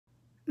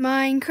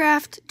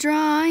Minecraft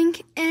drawing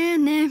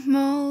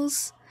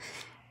animals.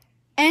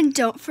 And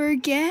don't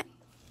forget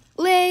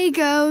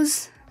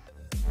Legos.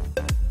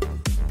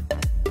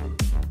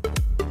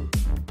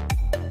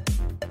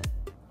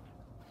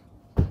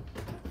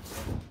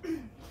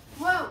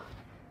 Whoa.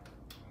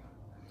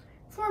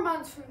 4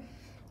 months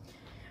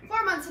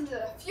into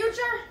the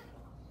future.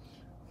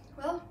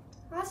 Well,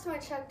 last time I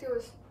checked it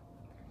was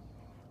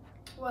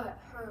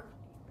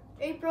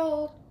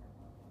April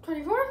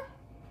 24th?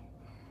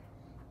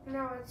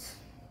 Now it's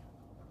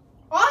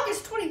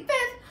August 25th.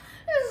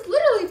 It's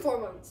literally 4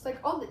 months. Like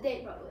on the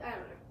date, probably. I don't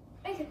know.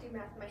 I can't do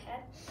math in my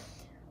head.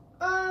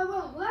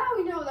 Well, now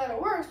we know that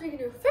it works. We can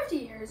do 50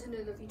 years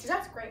into the future.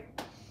 That's great.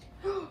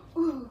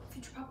 Ooh,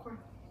 future popcorn.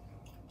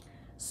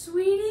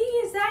 Sweetie,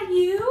 is that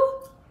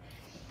you?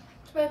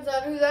 Depends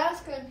on who's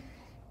asking.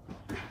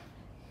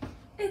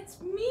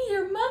 It's me,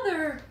 your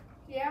mother.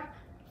 Yeah.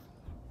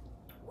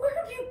 Where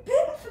have you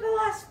been for the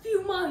last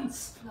few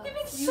months? The You've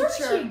been future.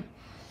 searching.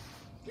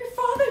 Your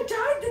father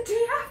died the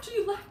day after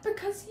you left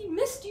because he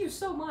missed you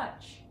so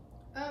much.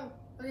 Oh,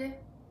 okay.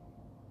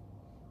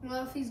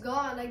 Well, if he's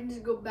gone, I can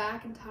just go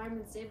back in time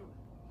and save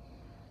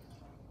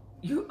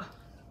him.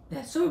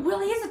 So it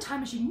really is a time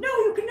machine. No,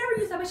 you can never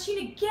use that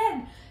machine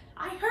again.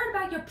 I heard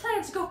about your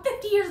plans to go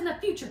 50 years in the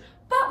future.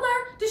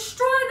 Butler,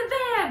 destroy the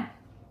van.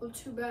 Well,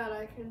 too bad.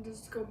 I can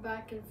just go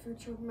back in the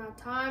future with my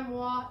time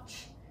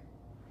watch.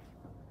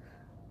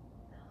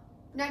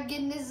 Not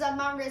getting this on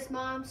my wrist,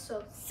 Mom,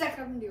 so suck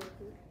up and deal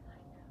with it.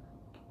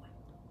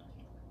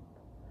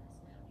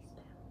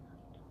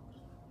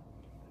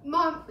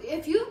 Mom,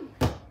 if you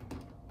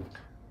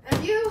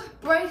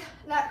break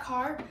that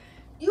car,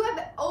 you have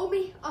to owe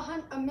me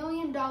 $1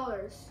 million.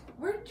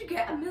 Where did you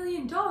get $1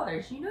 million?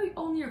 You know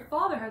only your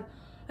father has.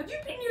 Have you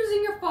been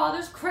using your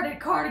father's credit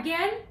card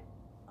again?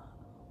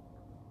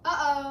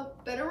 Uh-oh,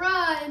 better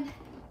run.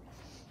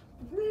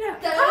 No,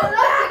 Better come run.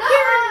 back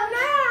here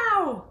now!